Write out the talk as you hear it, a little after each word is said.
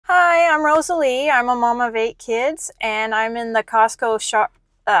I'm Rosalie. I'm a mom of 8 kids, and I'm in the Costco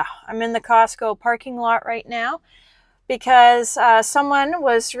parking lot right now because someone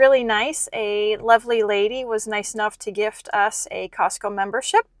was really nice. A lovely lady was nice enough to gift us a Costco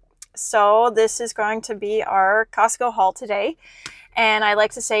membership. So this is going to be our Costco haul today. And I'd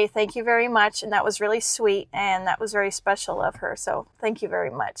like to say thank you very much. And that was really sweet. And that was very special of her. So thank you very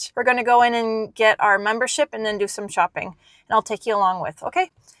much. We're going to go in and get our membership and then do some shopping. And I'll take you along with.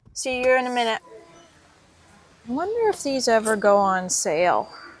 Okay? See you in a minute. I wonder if these ever go on sale.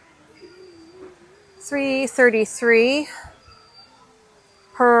 $3.33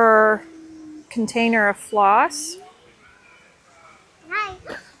 per container of floss.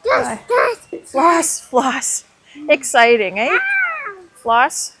 Floss. Exciting, eh?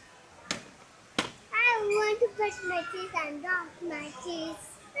 Floss. I want to brush my teeth and off my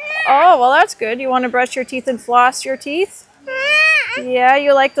teeth. Oh, well, that's good. You want to brush your teeth and floss your teeth? Yeah,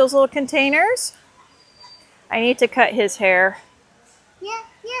 you like those little containers? I need to cut his hair. Yeah.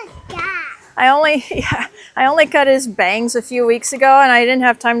 I only cut his bangs a few weeks ago, and I didn't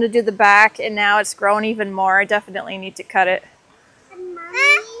have time to do the back, and now it's grown even more. I definitely need to cut it.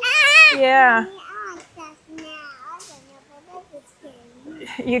 Yeah.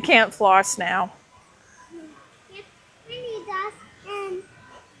 You can't floss now.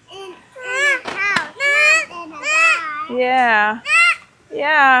 Yeah.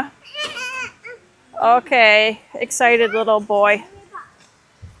 Okay, excited little boy.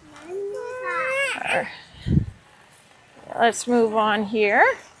 Let's move on here.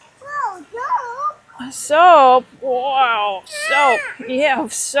 Soap. Wow. Soap. Yeah,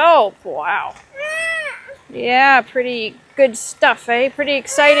 soap. Wow. Yeah, pretty good stuff, eh? Pretty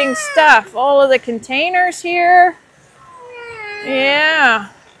exciting stuff. All of the containers here. Yeah.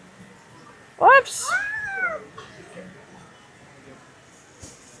 Whoops.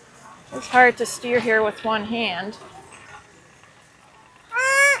 It's hard to steer here with one hand.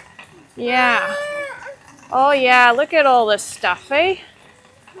 Yeah. Oh yeah, look at all this stuff, eh?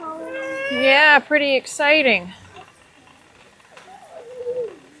 Yeah, pretty exciting.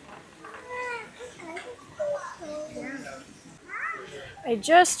 I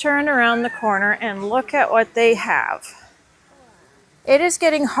just turned around the corner and look at what they have. It is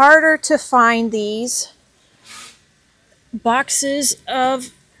getting harder to find these boxes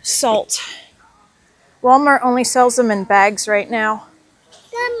of salt. Walmart only sells them in bags right now.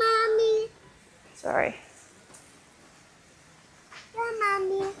 Good, Mommy. Sorry. Good,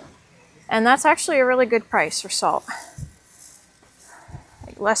 Mommy. And that's actually a really good price for salt.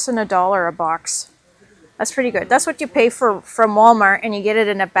 Like less than $1 a box. That's pretty good. That's what you pay from Walmart, and you get it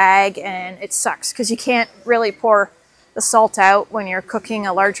in a bag, and it sucks because you can't really pour the salt out when you're cooking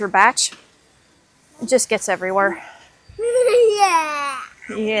a larger batch. It just gets everywhere.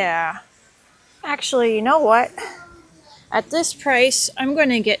 Yeah. Actually, you know what? At this price, I'm going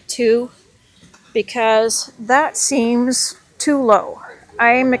to get 2 because that seems too low.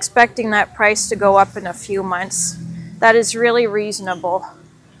 I am expecting that price to go up in a few months. That is really reasonable.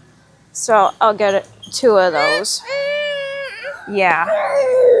 So I'll get 2 of those. Yeah.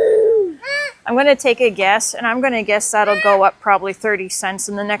 I'm going to take a guess, and I'm going to guess that'll go up probably 30 cents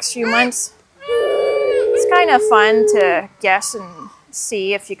in the next few months. It's kind of fun to guess and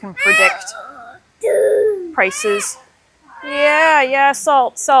see if you can predict prices. Yeah,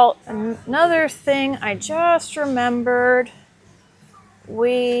 salt. Another thing I just remembered.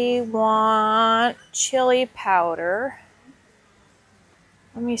 We want chili powder.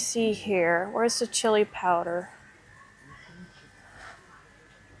 Let me see here. Where's the chili powder?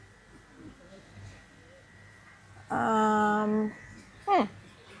 I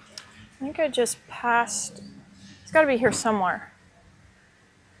think I just passed. It's got to be here somewhere.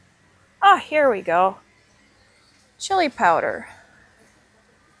 Ah, here we go. Chili powder.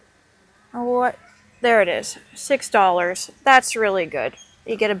 Oh, what? There it is. $6. That's really good.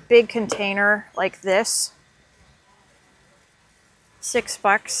 You get a big container like this.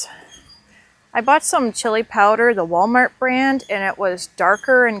 $6. I bought some chili powder, the Walmart brand, and it was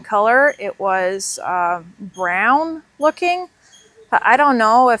darker in color. It was brown looking. But I don't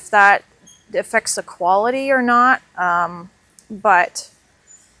know if that affects the quality or not. But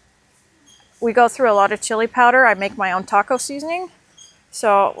we go through a lot of chili powder. I make my own taco seasoning.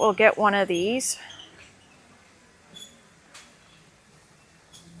 So we'll get one of these.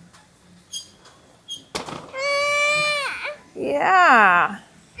 Yeah.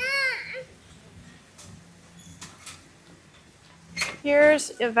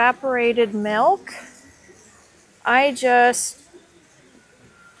 Here's evaporated milk. I just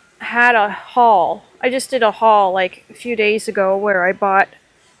had a haul. I just did a haul like a few days ago where I bought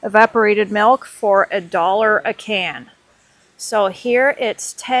evaporated milk for $1 a can. So here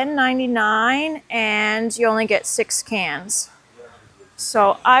it's $10.99 and you only get 6 cans.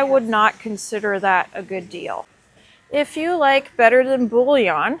 So I would not consider that a good deal. If you like better than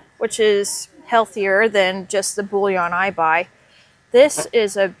bouillon, which is healthier than just the bouillon I buy, this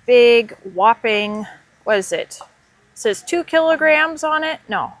is a big whopping, what is it? It says 2 kilograms on it.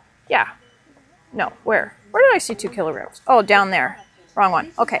 No, yeah, no, where did I see 2 kilograms? Oh, down there, wrong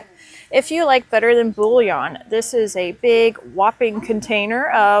one. Okay, if you like better than bouillon, this is a big whopping container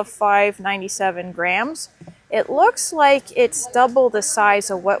of 597 grams. It looks like it's double the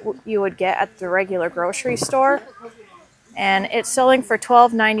size of what you would get at the regular grocery store. And it's selling for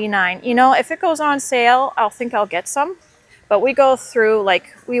 $12.99. You know, if it goes on sale, I'll think I'll get some. But we go through,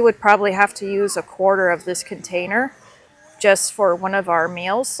 like, we would probably have to use a quarter of this container just for one of our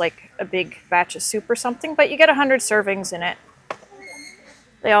meals, like a big batch of soup or something. But you get 100 servings in it.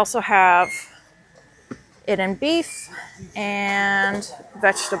 They also have it in beef and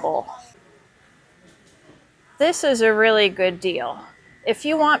vegetable. This is a really good deal. If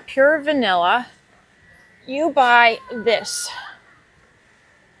you want pure vanilla, you buy this.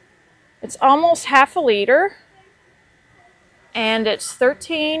 It's almost half a liter and it's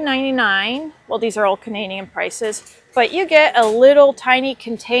 $13.99. Well, these are all Canadian prices, but you get a little tiny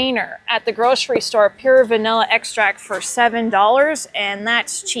container at the grocery store, pure vanilla extract for $7, and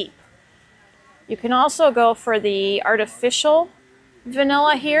that's cheap. You can also go for the artificial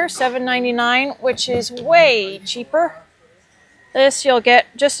vanilla here, $7.99, which is way cheaper. This you'll get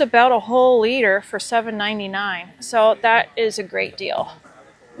just about a whole liter for $7.99, so that is a great deal.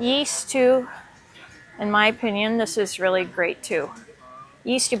 Yeast too, in my opinion, this is really great too.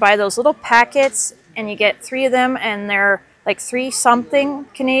 Yeast, you buy those little packets and you get 3 of them and they're like 3 something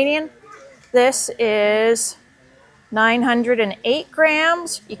Canadian. This is 908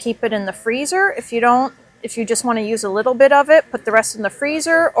 grams. You keep it in the freezer. If you just want to use a little bit of it, put the rest in the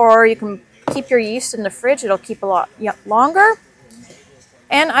freezer, or you can keep your yeast in the fridge. It'll keep a lot longer.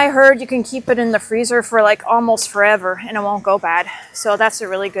 And I heard you can keep it in the freezer for like almost forever and it won't go bad. So that's a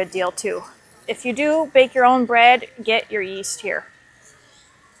really good deal too. If you do bake your own bread, get your yeast here.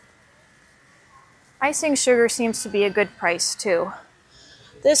 Icing sugar seems to be a good price too.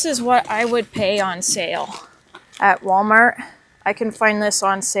 This is what I would pay on sale at Walmart. I can find this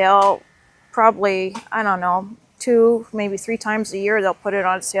on sale probably, I don't know, 2, maybe 3 times a year. They'll put it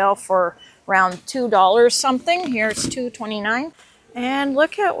on sale for around $2 something. Here it's $2.29. And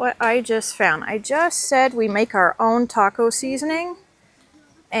look at what I just found. I just said we make our own taco seasoning.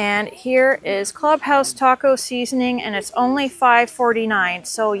 And here is Clubhouse taco seasoning and it's only $5.49.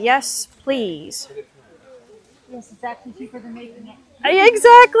 So yes, please. Yes, it's actually cheaper than making it.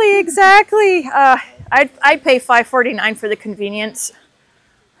 Exactly. I'd pay $5.49 for the convenience.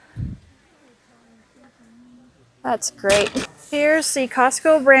 That's great. Here's the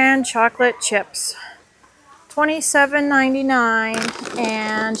Costco brand chocolate chips. $27.99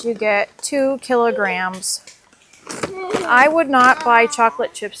 and you get 2 kilograms. I would not buy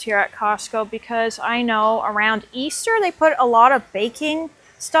chocolate chips here at Costco because I know around Easter they put a lot of baking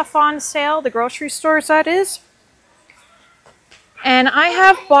stuff on sale, the grocery stores that is. And I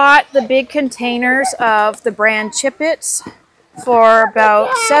have bought the big containers of the brand Chip-Its for about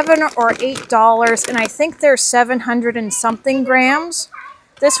 $7 or $8, and I think they're 700 and something grams.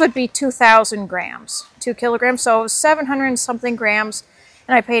 This would be 2,000 grams, 2 kilograms, so 700 and something grams,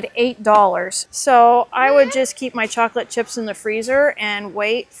 and I paid $8. So I would just keep my chocolate chips in the freezer and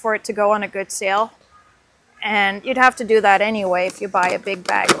wait for it to go on a good sale. And you'd have to do that anyway if you buy a big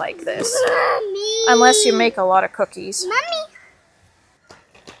bag like this. Mommy. Unless you make a lot of cookies. Mommy.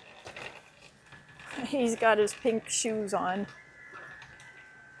 He's got his pink shoes on.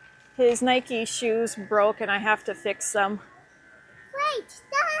 His Nike shoes broke and I have to fix them. Wait,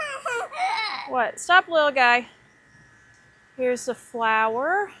 stop. What? Stop, little guy. Here's the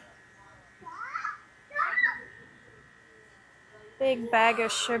flour. Big bag of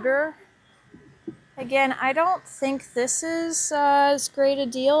sugar. Again, I don't think this is as great a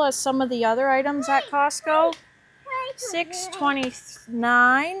deal as some of the other items at Costco.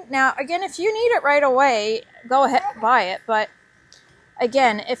 $6.29. Now, again, if you need it right away, go ahead and buy it. But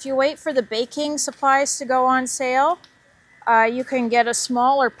again, if you wait for the baking supplies to go on sale, you can get a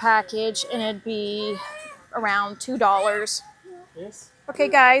smaller package and it'd be around $2. Yes. Okay,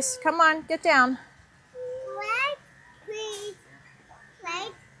 guys, come on, get down. Wait, please.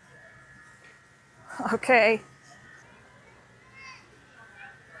 Wait. Okay.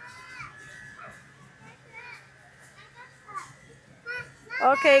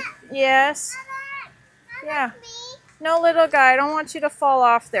 Okay, yes. Yeah. No, little guy, I don't want you to fall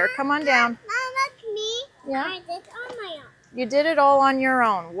off there. Come on down. Mom, look me. Yeah. I did on my own. You did it all on your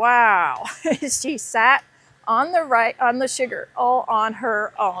own. Wow. She sat on the sugar all on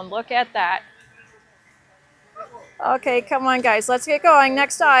her own. Look at that. Okay, come on, guys. Let's get going.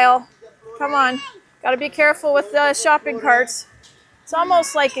 Next aisle. Come on. Got to be careful with the shopping carts. It's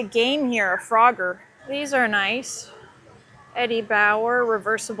almost like a game here, a Frogger. These are nice. Eddie Bauer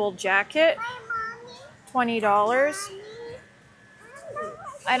reversible jacket. $20.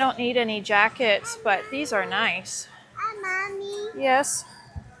 I don't need any jackets, but these are nice. Mommy. Yes.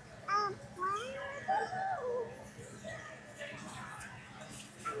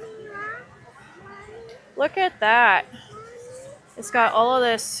 Look at that. It's got all of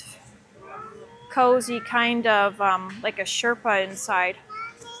this cozy kind of like a Sherpa inside.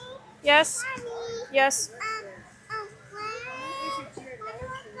 Yes. Yes.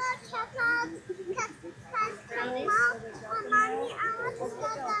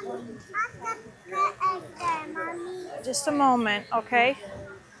 Just a moment, okay?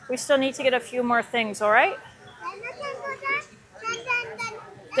 We still need to get a few more things, all right?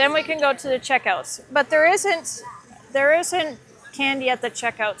 Then we can go to the checkouts. But there isn't candy at the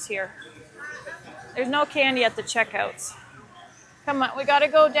checkouts here. There's no candy at the checkouts. Come on, we got to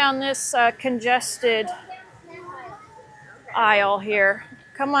go down this congested aisle here.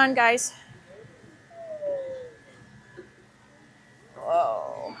 Come on, guys.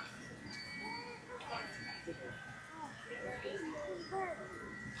 Whoa.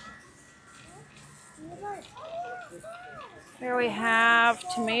 Here we have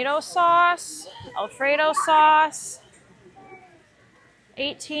tomato sauce, Alfredo sauce,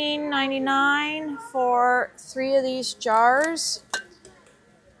 $18.99 for 3 of these jars.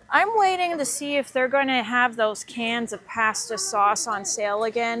 I'm waiting to see if they're going to have those cans of pasta sauce on sale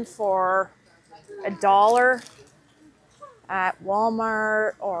again for $1 at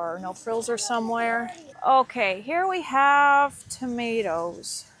Walmart or No Frills or somewhere. Okay, here we have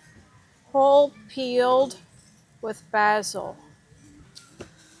tomatoes, whole peeled with basil.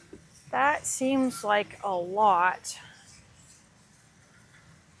 That seems like a lot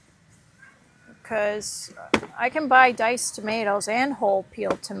because I can buy diced tomatoes and whole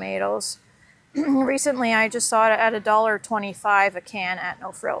peeled tomatoes. Recently I just saw it at $1.25 a can at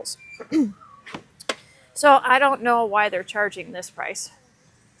No Frills. So I don't know why they're charging this price.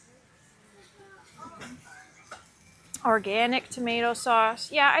 Organic tomato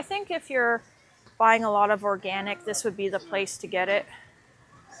sauce. Yeah, I think if you're buying a lot of organic, this would be the place to get it,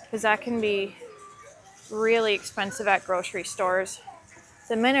 because that can be really expensive at grocery stores.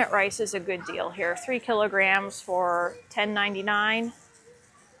 The minute rice is a good deal here. 3 kilograms for $10.99.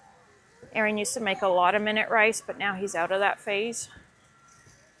 Aaron used to make a lot of minute rice, but now he's out of that phase.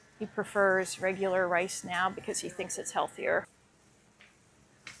 He prefers regular rice now because he thinks it's healthier.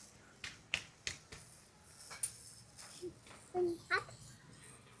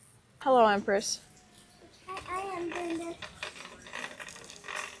 Hello, Empress. I am doing this.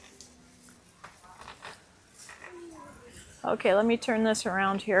 Okay, let me turn this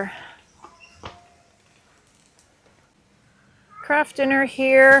around here. Kraft dinner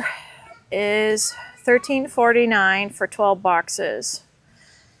here is $13.49 for 12 boxes.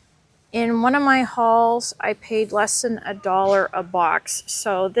 In one of my hauls, I paid less than $1 a box,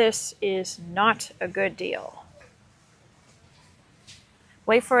 so this is not a good deal.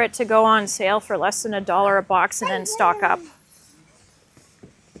 Wait for it to go on sale for less than $1 a box and then stock up.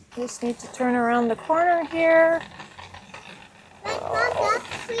 Just need to turn around the corner here.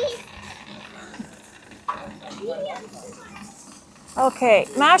 Okay,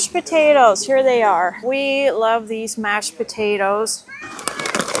 mashed potatoes, here they are. We love these mashed potatoes.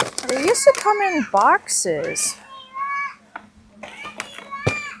 They used to come in boxes.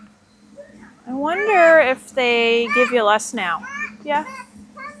 I wonder if they give you less now. Yeah.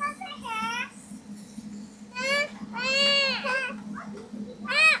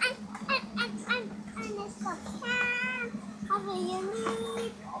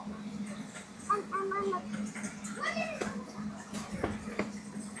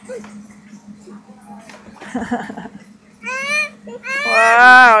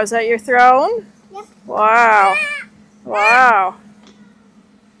 Wow, is that your throne? Yep. Wow. Wow.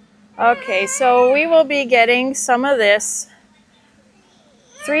 Okay, so we will be getting some of this.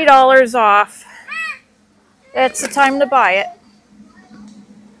 $3 off. It's the time to buy it.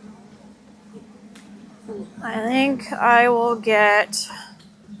 I think I will get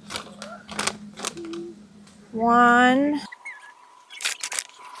one.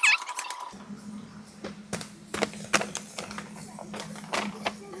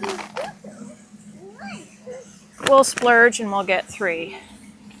 we'll splurge and we'll get 3.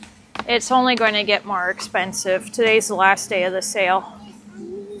 It's only going to get more expensive. Today's the last day of the sale.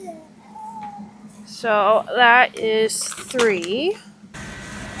 So that is 3. These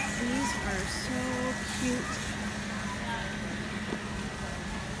are so cute.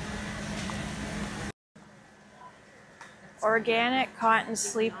 Organic cotton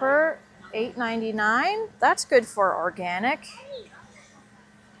sleeper, $8.99. That's good for organic.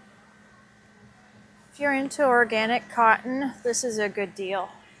 If you're into organic cotton, this is a good deal,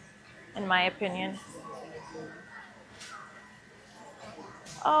 in my opinion.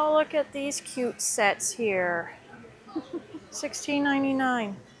 Oh, look at these cute sets here.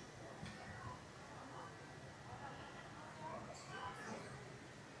 $16.99.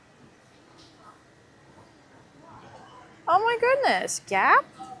 Oh my goodness, Gap?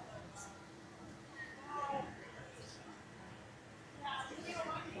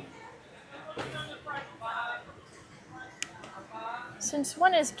 Since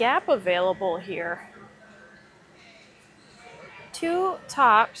when is Gap available here? 2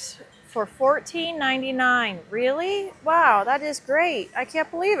 tops for $14.99. Really? Wow, that is great. I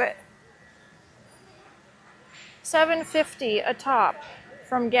can't believe it. $7.50 a top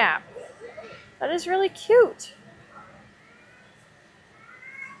from Gap. That is really cute.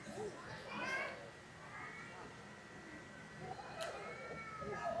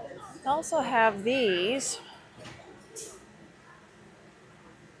 I also have these.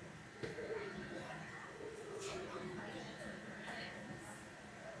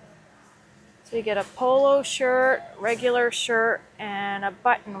 So you get a polo shirt, regular shirt, and a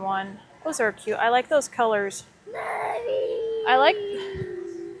button one. Those are cute. I like those colors. I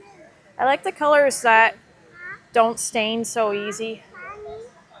like the colors that don't stain so easy.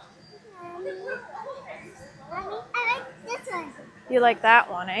 I like this one. You like that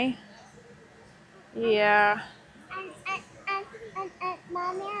one, eh? Yeah.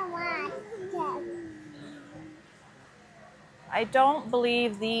 Mommy, I want this. I don't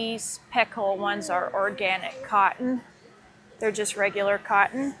believe these Peckle ones are organic cotton. They're just regular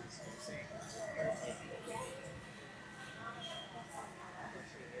cotton.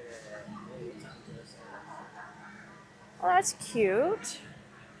 Oh, that's cute.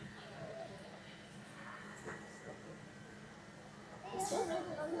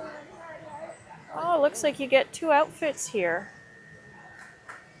 Oh, looks like you get 2 outfits here.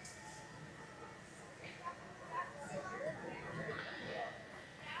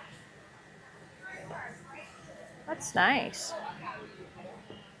 That's nice.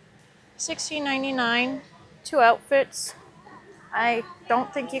 $16.99, 2 outfits. I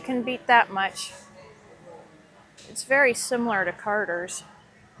don't think you can beat that much. It's very similar to Carter's.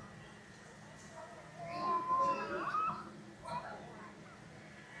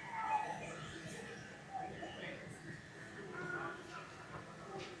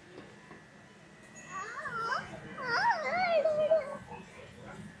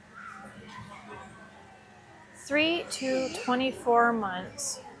 $3 to 24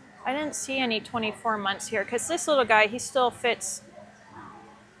 months. I didn't see any 24 months here because this little guy, he still fits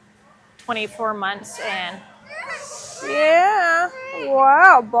 24 months in. Yeah.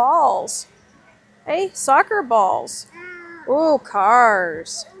 Wow, balls. Hey, soccer balls. Ooh,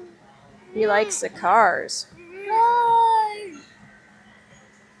 cars. He likes the cars.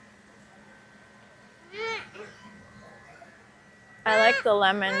 I like the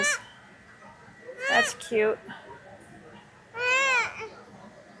lemons. That's cute.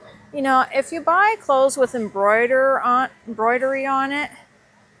 You know, if you buy clothes with embroidery on it,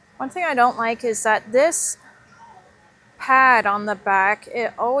 one thing I don't like is that this pad on the back,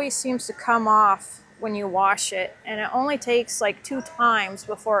 it always seems to come off when you wash it, and it only takes like 2 times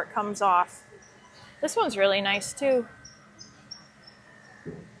before it comes off. This one's really nice too.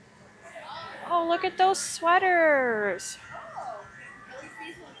 Oh, look at those sweaters.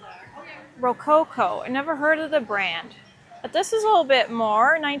 Rococo. I never heard of the brand. But this is a little bit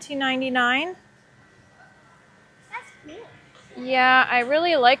more, $19.99. That's cute. Yeah, I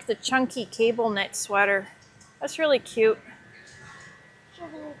really like the chunky cable knit sweater. That's really cute.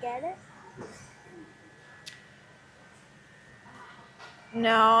 Should we get it?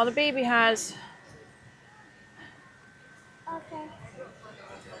 No, the baby has. Okay.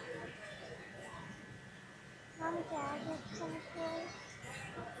 Mommy, can I get some toys?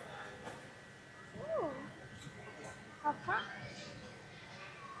 Ooh. How fun.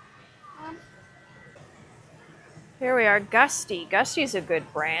 Here we are, Gusty. Gusty's a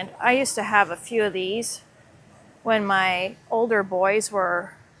good brand. I used to have a few of these when my older boys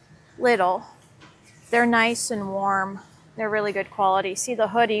were little. They're nice and warm. They're really good quality. See, the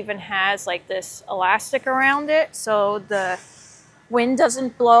hood even has like this elastic around it, so the wind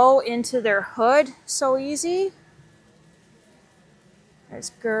doesn't blow into their hood so easy.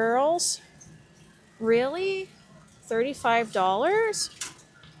 There's girls. Really? $35?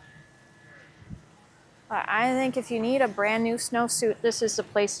 I think if you need a brand new snowsuit, this is the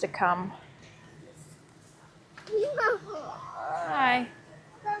place to come. Hi.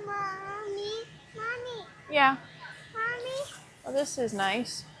 Mommy, mommy, Yeah. mommy, Well, this is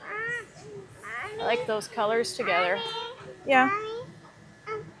nice. mommy, I like those colors together. mommy, Yeah. mommy,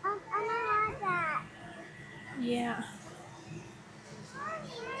 I want that. Yeah.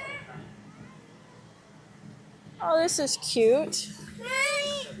 Oh, this is cute.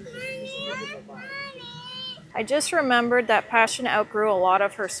 I just remembered that Passion outgrew a lot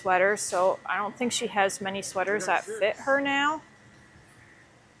of her sweaters, so I don't think she has many sweaters that fit her now.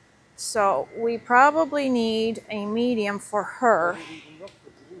 So we probably need a medium for her.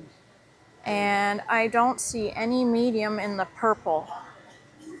 And I don't see any medium in the purple.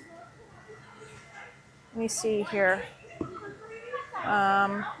 Let me see here.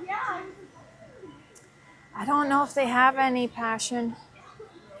 I don't know if they have any Passion.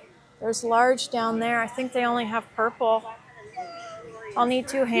 There's large down there. I think they only have purple. I'll need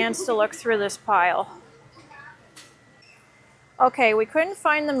two hands to look through this pile. Okay, we couldn't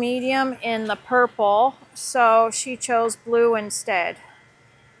find the medium in the purple, so she chose blue instead.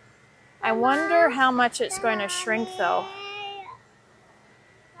 I wonder how much it's going to shrink though.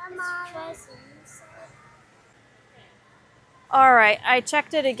 All right, I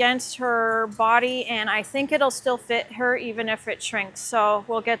checked it against her body and I think it'll still fit her even if it shrinks, so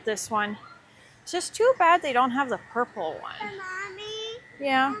we'll get this one. It's just too bad they don't have the purple one. Mommy,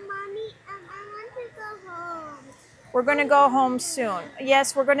 Yeah. Mommy, I want to go home. We're going to go home soon.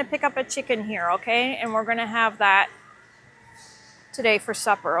 Yes, we're going to pick up a chicken here, okay? And we're going to have that today for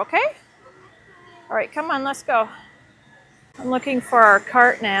supper, okay? All right, come on, let's go. I'm looking for our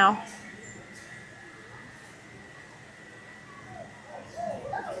cart now.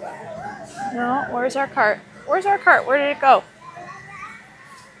 No, where's our cart? Where's our cart? Where did it go?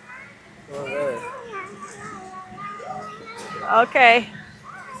 Okay.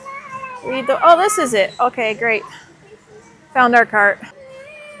 Oh, this is it. Okay, great. Found our cart.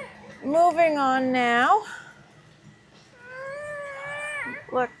 Moving on now.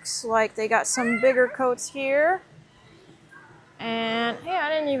 Looks like they got some bigger coats here. And hey, I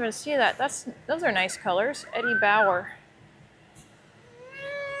didn't even see that. Those are nice colors. Eddie Bauer.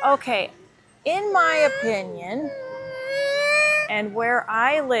 Okay, in my opinion, and where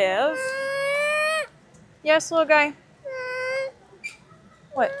I live. Yes, little guy.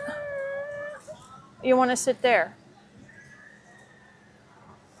 What? You want to sit there?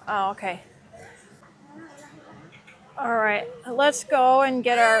 Oh, okay. All right, let's go and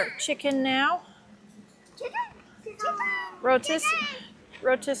get our chicken now.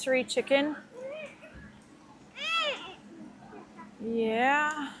 Rotisserie chicken.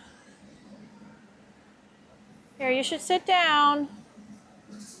 Yeah. Here, you should sit down.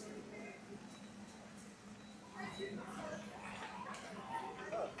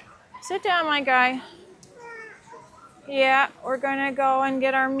 Sit down, my guy. Yeah, we're gonna go and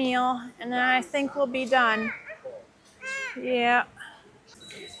get our meal, and then I think we'll be done. Yeah.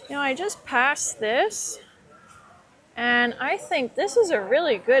 You know, I just passed this, and I think this is a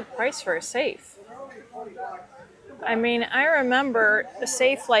really good price for a safe. I mean, I remember a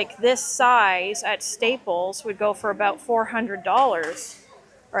safe like this size at Staples would go for about $400,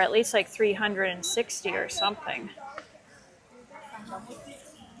 or at least like $360 or something.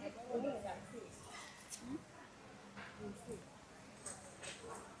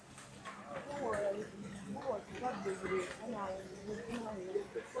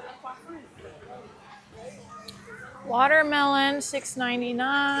 Watermelon,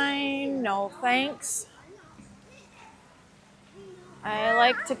 $6.99. No thanks. I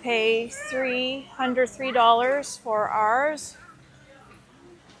like to pay under $3 for ours.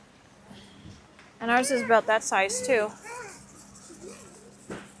 And ours is about that size too.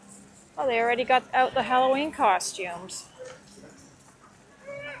 Oh, they already got out the Halloween costumes.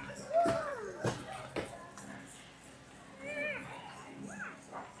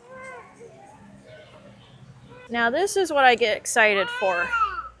 Now this is what I get excited for.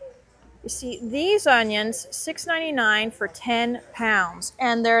 You see, these onions, $6.99 for 10 pounds.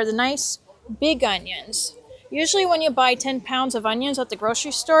 And they're the nice big onions. Usually when you buy 10 pounds of onions at the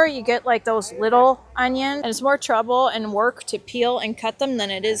grocery store, you get like those little onions. And it's more trouble and work to peel and cut them than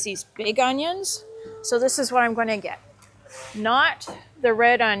it is these big onions. So this is what I'm going to get. Not the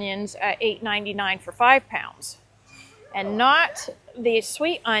red onions at $8.99 for 5 pounds. and not the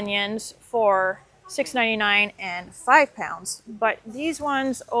sweet onions for $6.99 and 5 pounds, but these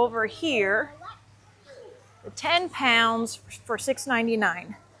ones over here, the 10 pounds for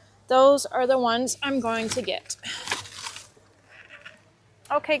 $6.99. Those are the ones I'm going to get.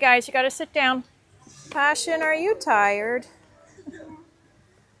 Okay, guys, you got to sit down. Passion, are you tired?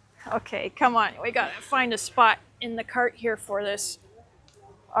 Okay, come on. We got to find a spot in the cart here for this.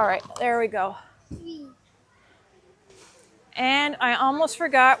 All right, there we go. And I almost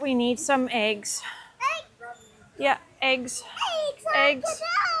forgot we need some eggs. Yeah, eggs. Eggs.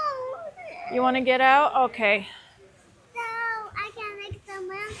 You want to get out? Okay. So I can make some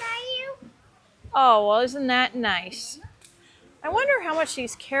ones for you? Oh, well, isn't that nice? I wonder how much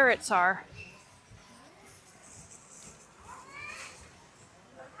these carrots are.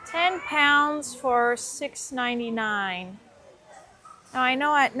 10 pounds for $6.99. Now I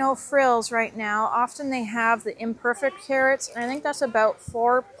know at No Frills right now, often they have the imperfect carrots, and I think that's about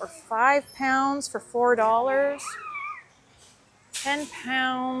 4 or 5 pounds for $4. 10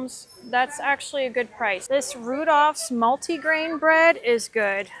 pounds, that's actually a good price. This Rudolph's multigrain bread is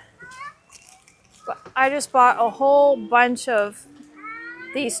good. But I just bought a whole bunch of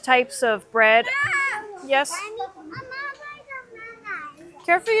these types of bread. Yes?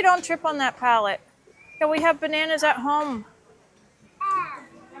 Careful you don't trip on that pallet. Yeah, we have bananas at home.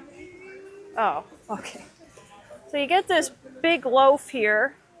 Oh, okay. So you get this big loaf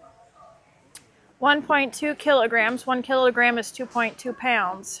here, 1.2 kilograms. 1 kilogram is 2.2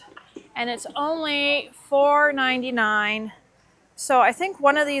 pounds. And it's only $4.99. So I think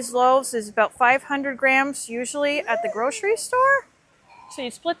one of these loaves is about 500 grams usually at the grocery store. So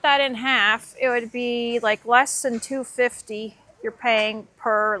you split that in half, it would be like less than $2.50 you're paying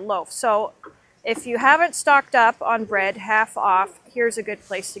per loaf. So if you haven't stocked up on bread, half off, here's a good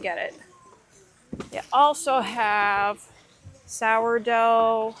place to get it. You also have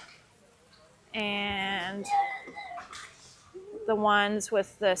sourdough and the ones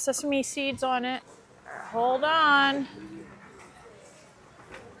with the sesame seeds on it. Hold on.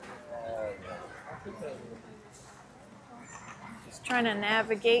 Just trying to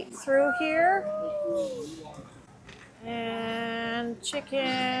navigate through here. And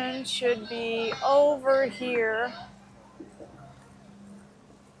chicken should be over here.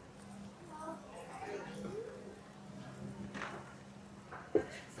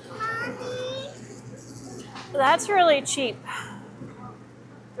 That's really cheap.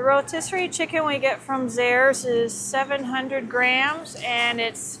 The rotisserie chicken we get from Zares is 700 grams and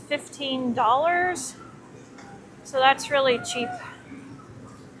it's $15. So that's really cheap.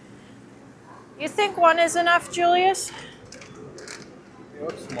 You think one is enough, Julius? It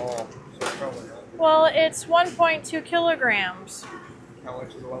looks small, so probably not. Well, it's 1.2 kilograms. How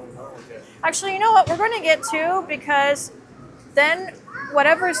much is the one we normally get? Actually, you know what? We're going to get two because then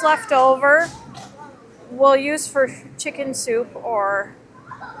whatever's left over we'll use for chicken soup or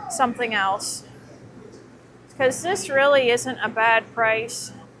something else. Because this really isn't a bad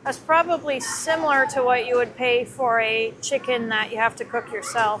price. That's probably similar to what you would pay for a chicken that you have to cook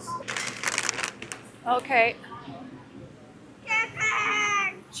yourself. Okay.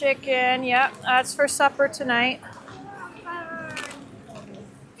 Chicken, yep, that's for supper tonight.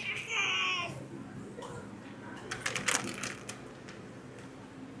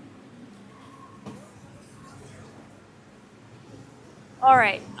 All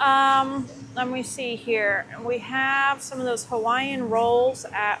right, let me see here. We have some of those Hawaiian rolls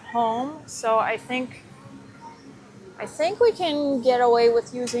at home, so I think we can get away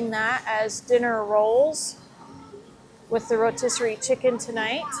with using that as dinner rolls with the rotisserie chicken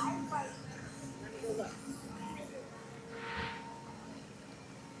tonight.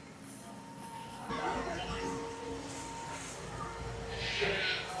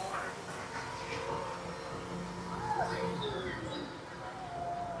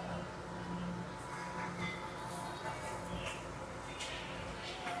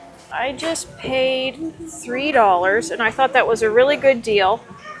 I just paid $3 and I thought that was a really good deal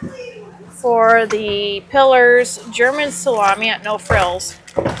for the Pillars German salami at No Frills.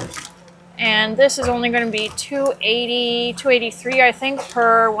 And this is only going to be $2.80, $2.83 I think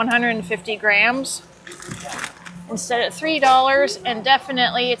per 150 grams instead of $3, and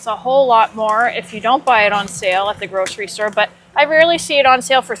definitely it's a whole lot more if you don't buy it on sale at the grocery store, but I rarely see it on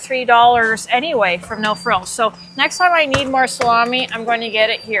sale for $3 anyway from No Frills. So next time I need more salami, I'm going to get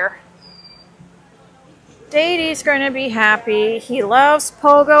it here. Daddy's going to be happy. He loves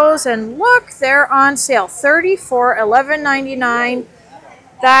pogos, and look, they're on sale. 30 for $11.99.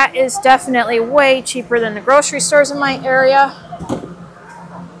 That is definitely way cheaper than the grocery stores in my area.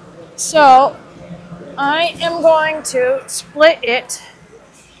 So I am going to split it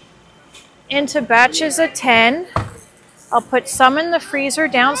into batches of 10. I'll put some in the freezer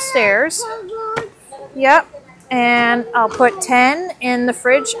downstairs. Yep. And I'll put 10 in the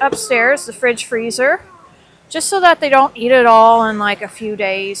fridge upstairs, the fridge freezer, just so that they don't eat it all in like a few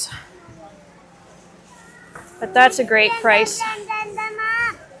days. But that's a great price.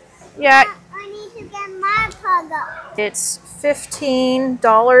 Yeah. I need to get my product. It's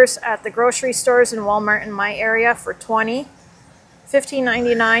 $15 at the grocery stores in Walmart in my area for 20.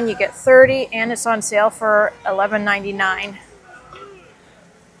 $15.99, you get 30, and it's on sale for $11.99.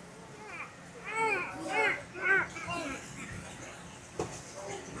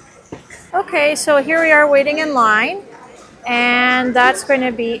 Okay, so here we are waiting in line, and that's going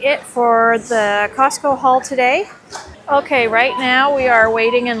to be it for the Costco haul today. Okay, right now we are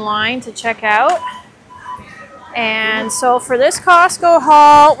waiting in line to check out. And so for this Costco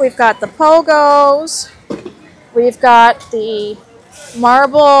haul, we've got the Pogos, we've got the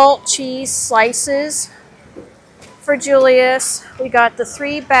marble cheese slices for Julius, we got the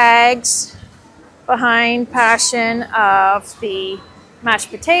 3 bags behind Passion of the mashed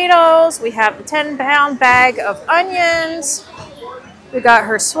potatoes, we have the 10-pound bag of onions, we got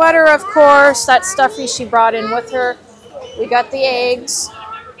her sweater, of course, that stuffy she brought in with her, we got the eggs,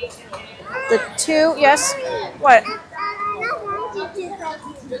 the 2, yes, what?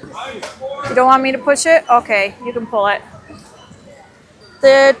 You don't want me to push it? Okay, you can pull it.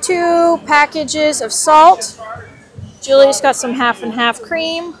 The 2 packages of salt. Julie's got some half and half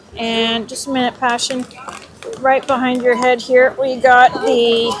cream. And just a minute, Passion. Right behind your head here, we got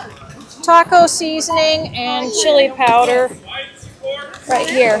the taco seasoning and chili powder right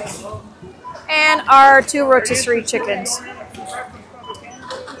here. And our 2 rotisserie chickens.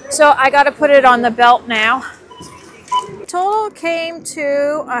 So I got to put it on the belt now. Total came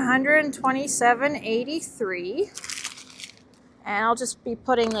to $127.83. And I'll just be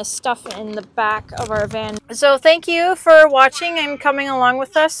putting this stuff in the back of our van. So thank you for watching and coming along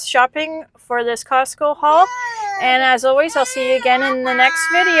with us shopping for this Costco haul. And as always, I'll see you again in the next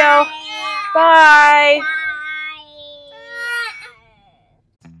video. Bye!